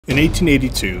In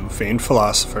 1882, famed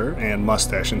philosopher and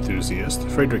mustache enthusiast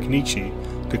Friedrich Nietzsche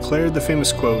declared the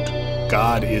famous quote,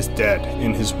 "God is dead,"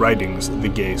 in his writings, The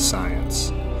Gay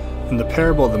Science. In the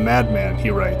parable of the madman, he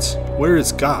writes, "Where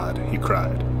is God?" he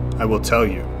cried. "I will tell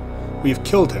you. We have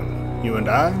killed him. You and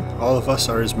I, all of us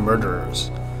are his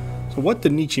murderers." So what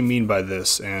did Nietzsche mean by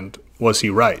this, and was he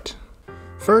right?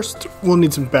 First, we'll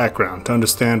need some background to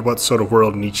understand what sort of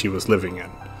world Nietzsche was living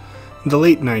in. In the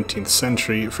late 19th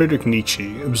century, Friedrich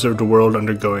Nietzsche observed a world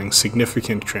undergoing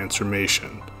significant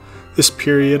transformation. This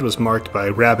period was marked by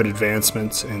rapid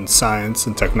advancements in science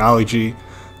and technology,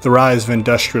 the rise of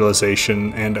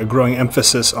industrialization, and a growing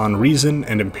emphasis on reason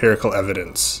and empirical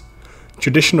evidence.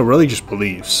 Traditional religious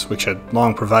beliefs, which had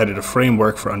long provided a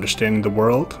framework for understanding the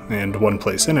world and one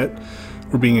place in it,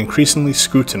 were being increasingly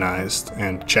scrutinized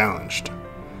and challenged.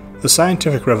 The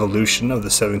scientific revolution of the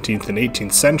 17th and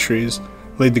 18th centuries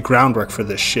laid the groundwork for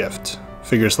this shift.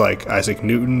 Figures like Isaac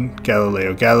Newton,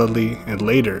 Galileo Galilei, and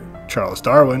later Charles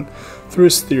Darwin, through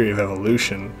his theory of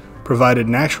evolution, provided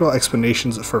natural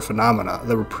explanations for phenomena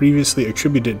that were previously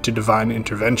attributed to divine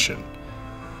intervention.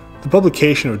 The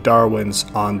publication of Darwin's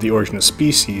On the Origin of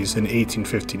Species in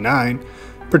 1859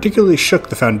 particularly shook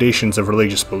the foundations of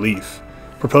religious belief,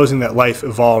 proposing that life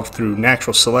evolved through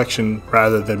natural selection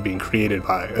rather than being created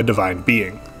by a divine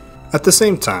being. At the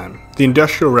same time, the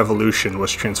Industrial Revolution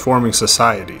was transforming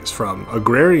societies from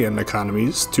agrarian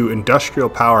economies to industrial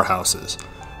powerhouses.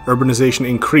 Urbanization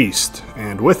increased,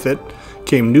 and with it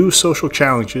came new social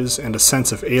challenges and a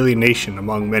sense of alienation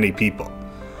among many people.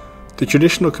 The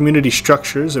traditional community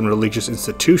structures and religious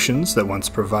institutions that once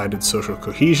provided social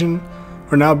cohesion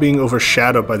were now being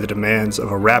overshadowed by the demands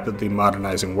of a rapidly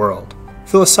modernizing world.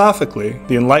 Philosophically,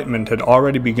 the Enlightenment had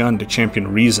already begun to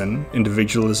champion reason,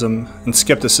 individualism, and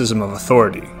skepticism of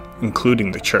authority,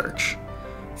 including the Church.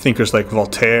 Thinkers like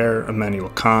Voltaire, Immanuel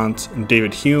Kant, and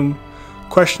David Hume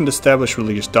questioned established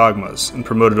religious dogmas and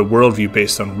promoted a worldview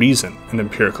based on reason and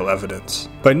empirical evidence.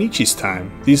 By Nietzsche's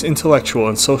time, these intellectual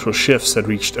and social shifts had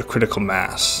reached a critical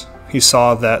mass. He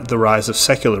saw that the rise of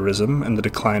secularism and the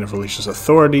decline of religious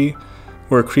authority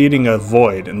were creating a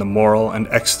void in the moral and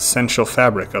existential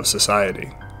fabric of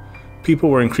society. People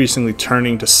were increasingly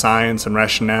turning to science and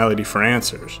rationality for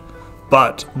answers,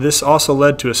 but this also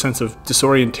led to a sense of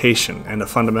disorientation and a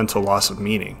fundamental loss of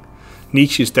meaning.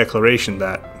 Nietzsche's declaration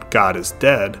that God is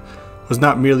dead was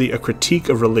not merely a critique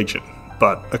of religion,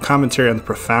 but a commentary on the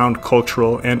profound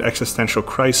cultural and existential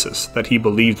crisis that he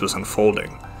believed was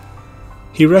unfolding.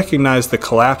 He recognized the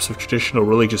collapse of traditional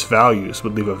religious values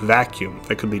would leave a vacuum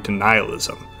that could lead to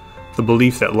nihilism, the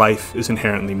belief that life is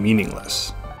inherently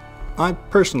meaningless. I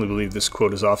personally believe this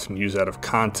quote is often used out of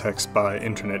context by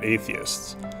internet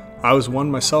atheists. I was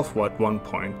one myself at one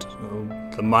point,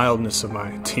 the mildness of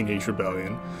my teenage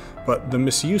rebellion, but the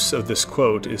misuse of this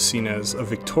quote is seen as a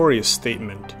victorious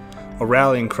statement, a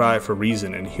rallying cry for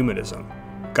reason and humanism.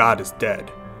 God is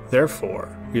dead. Therefore,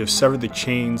 we have severed the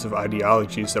chains of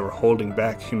ideologies that were holding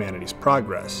back humanity's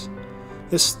progress.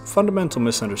 This fundamental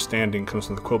misunderstanding comes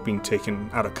from the quote being taken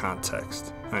out of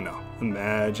context. I know,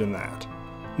 imagine that.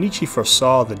 Nietzsche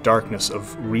foresaw the darkness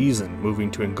of reason moving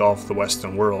to engulf the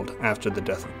Western world after the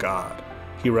death of God.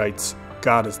 He writes,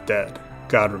 "God is dead,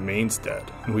 God remains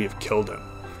dead, and we have killed him.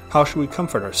 How shall we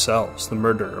comfort ourselves, the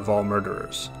murderer of all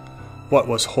murderers? What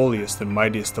was holiest and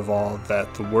mightiest of all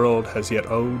that the world has yet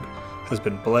owed has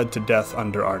been bled to death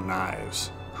under our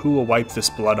knives. Who will wipe this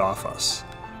blood off us?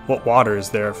 What water is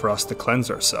there for us to cleanse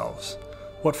ourselves?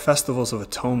 What festivals of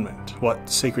atonement, what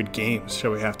sacred games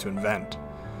shall we have to invent?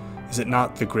 Is it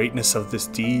not the greatness of this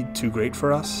deed too great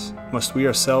for us? Must we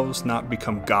ourselves not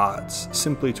become gods,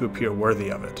 simply to appear worthy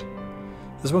of it?"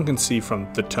 As one can see from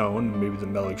the tone, and maybe the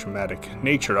melodramatic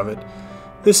nature of it,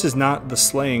 this is not the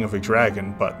slaying of a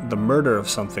dragon, but the murder of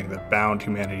something that bound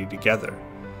humanity together.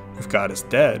 If God is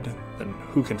dead, then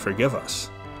who can forgive us?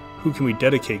 Who can we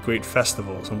dedicate great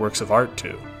festivals and works of art to?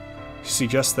 He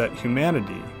suggests that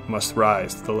humanity must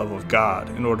rise to the level of God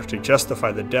in order to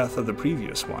justify the death of the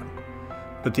previous one.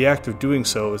 But the act of doing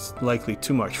so is likely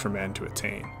too much for man to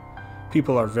attain.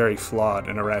 People are very flawed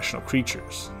and irrational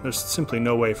creatures. There's simply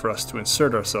no way for us to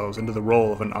insert ourselves into the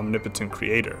role of an omnipotent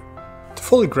creator. To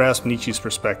fully grasp Nietzsche's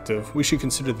perspective, we should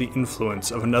consider the influence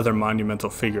of another monumental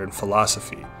figure in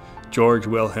philosophy, Georg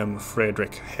Wilhelm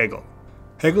Friedrich Hegel.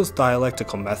 Hegel's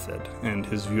dialectical method, and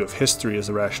his view of history as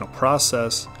a rational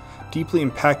process, deeply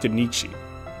impacted Nietzsche.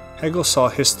 Hegel saw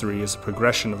history as a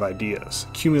progression of ideas,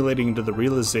 accumulating into the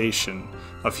realization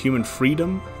of human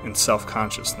freedom and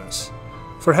self-consciousness.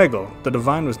 For Hegel, the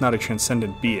divine was not a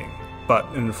transcendent being, but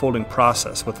an unfolding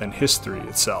process within history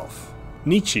itself.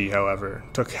 Nietzsche, however,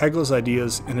 took Hegel's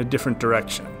ideas in a different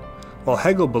direction. While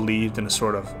Hegel believed in a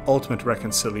sort of ultimate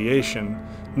reconciliation,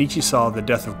 Nietzsche saw the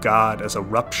death of God as a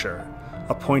rupture,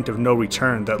 a point of no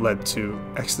return that led to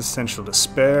existential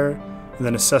despair and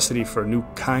the necessity for a new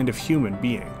kind of human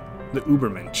being, the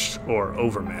Übermensch, or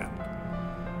overman.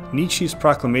 Nietzsche's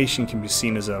proclamation can be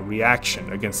seen as a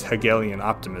reaction against Hegelian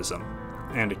optimism,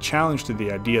 and a challenge to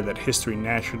the idea that history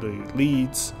naturally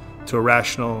leads to a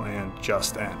rational and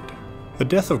just end. The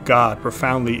death of God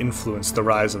profoundly influenced the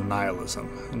rise of nihilism.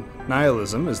 And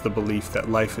nihilism is the belief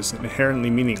that life is inherently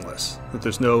meaningless, that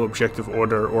there's no objective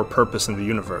order or purpose in the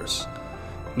universe.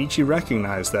 Nietzsche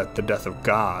recognized that the death of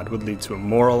God would lead to a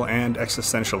moral and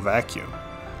existential vacuum.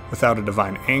 Without a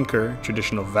divine anchor,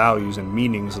 traditional values and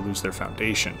meanings lose their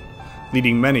foundation,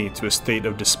 leading many to a state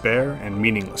of despair and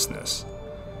meaninglessness.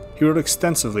 He wrote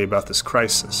extensively about this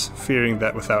crisis, fearing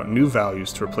that without new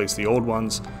values to replace the old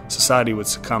ones, society would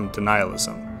succumb to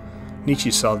nihilism.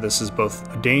 Nietzsche saw this as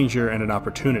both a danger and an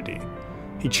opportunity.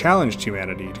 He challenged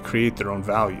humanity to create their own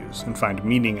values and find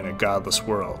meaning in a godless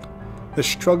world. The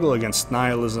struggle against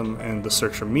nihilism and the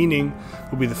search for meaning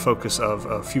will be the focus of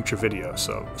a future video,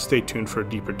 so stay tuned for a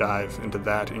deeper dive into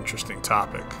that interesting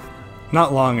topic.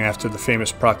 Not long after the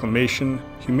famous proclamation,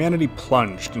 humanity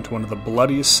plunged into one of the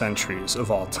bloodiest centuries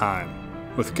of all time.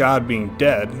 With God being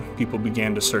dead, people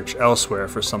began to search elsewhere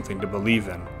for something to believe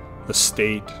in. The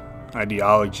state,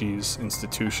 ideologies,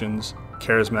 institutions,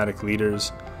 charismatic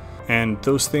leaders, and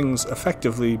those things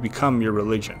effectively become your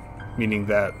religion, meaning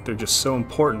that they're just so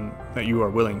important that you are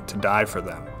willing to die for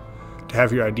them. To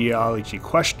have your ideology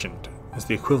questioned is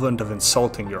the equivalent of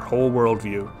insulting your whole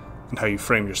worldview and how you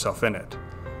frame yourself in it.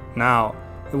 Now,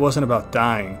 it wasn't about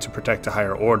dying to protect a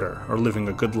higher order or living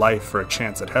a good life for a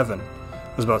chance at heaven.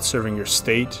 It was about serving your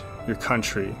state, your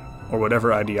country, or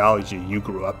whatever ideology you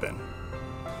grew up in.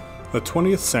 The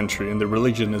 20th century and the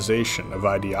religionization of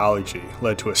ideology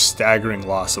led to a staggering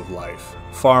loss of life,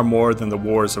 far more than the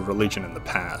wars of religion in the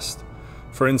past.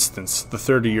 For instance, the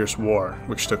 30 Years' War,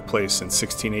 which took place in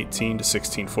 1618 to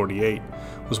 1648,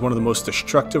 was one of the most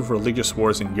destructive religious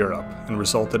wars in Europe and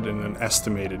resulted in an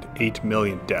estimated 8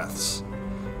 million deaths.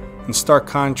 In stark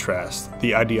contrast,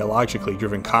 the ideologically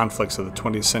driven conflicts of the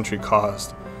 20th century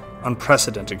caused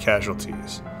unprecedented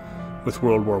casualties, with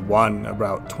World War I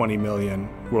about 20 million,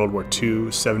 World War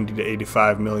II 70 to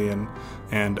 85 million,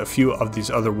 and a few of these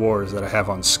other wars that I have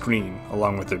on screen,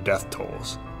 along with their death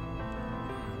tolls.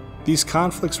 These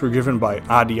conflicts were driven by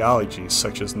ideologies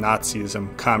such as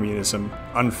Nazism, communism,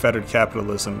 unfettered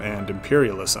capitalism, and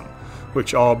imperialism,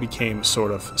 which all became a sort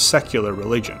of secular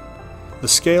religion. The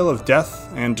scale of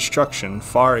death and destruction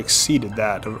far exceeded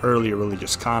that of earlier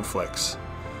religious conflicts.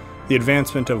 The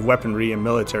advancement of weaponry and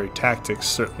military tactics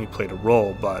certainly played a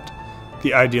role, but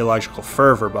the ideological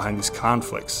fervor behind these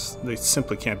conflicts, they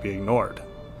simply can't be ignored.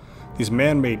 These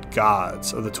man-made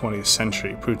gods of the 20th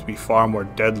century proved to be far more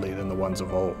deadly than the ones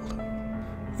of old.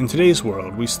 In today's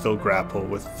world, we still grapple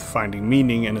with finding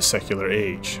meaning in a secular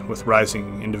age. With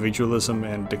rising individualism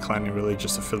and declining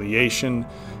religious affiliation,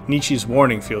 Nietzsche's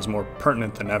warning feels more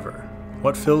pertinent than ever.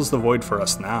 What fills the void for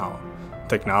us now?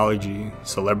 Technology,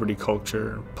 celebrity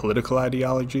culture, political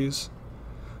ideologies?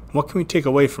 What can we take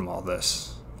away from all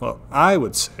this? Well, I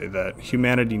would say that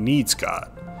humanity needs God.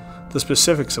 The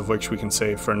specifics of which we can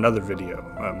save for another video,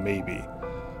 maybe.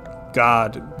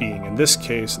 God being, in this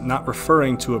case, not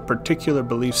referring to a particular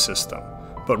belief system,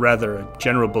 but rather a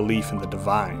general belief in the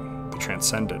divine, the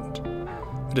transcendent.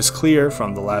 It is clear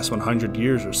from the last 100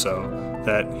 years or so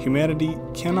that humanity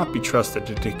cannot be trusted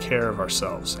to take care of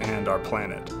ourselves and our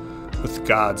planet, with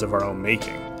gods of our own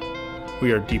making.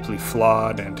 We are deeply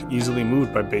flawed and easily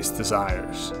moved by base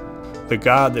desires. The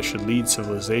God that should lead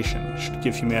civilization should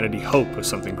give humanity hope of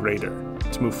something greater,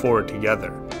 to move forward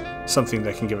together, something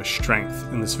that can give us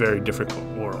strength in this very difficult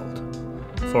world.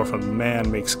 For if a man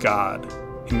makes God,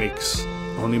 he makes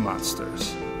only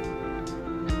monsters.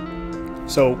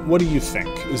 So, what do you think?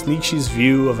 Is Nietzsche's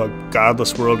view of a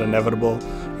godless world inevitable,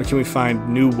 or can we find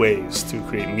new ways to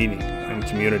create meaning and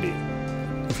community?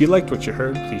 If you liked what you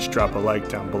heard, please drop a like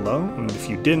down below, and if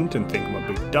you didn't and think I'm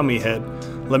a big dummy head,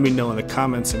 let me know in the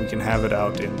comments and we can have it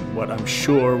out in what I'm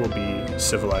sure will be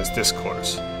civilized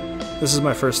discourse. This is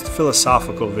my first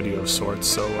philosophical video of sorts,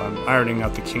 so I'm ironing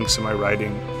out the kinks in my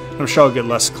writing, and I'm sure I'll get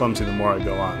less clumsy the more I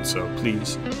go on, so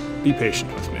please be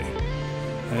patient with me.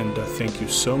 And thank you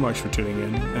so much for tuning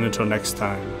in, and until next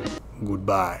time,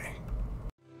 goodbye.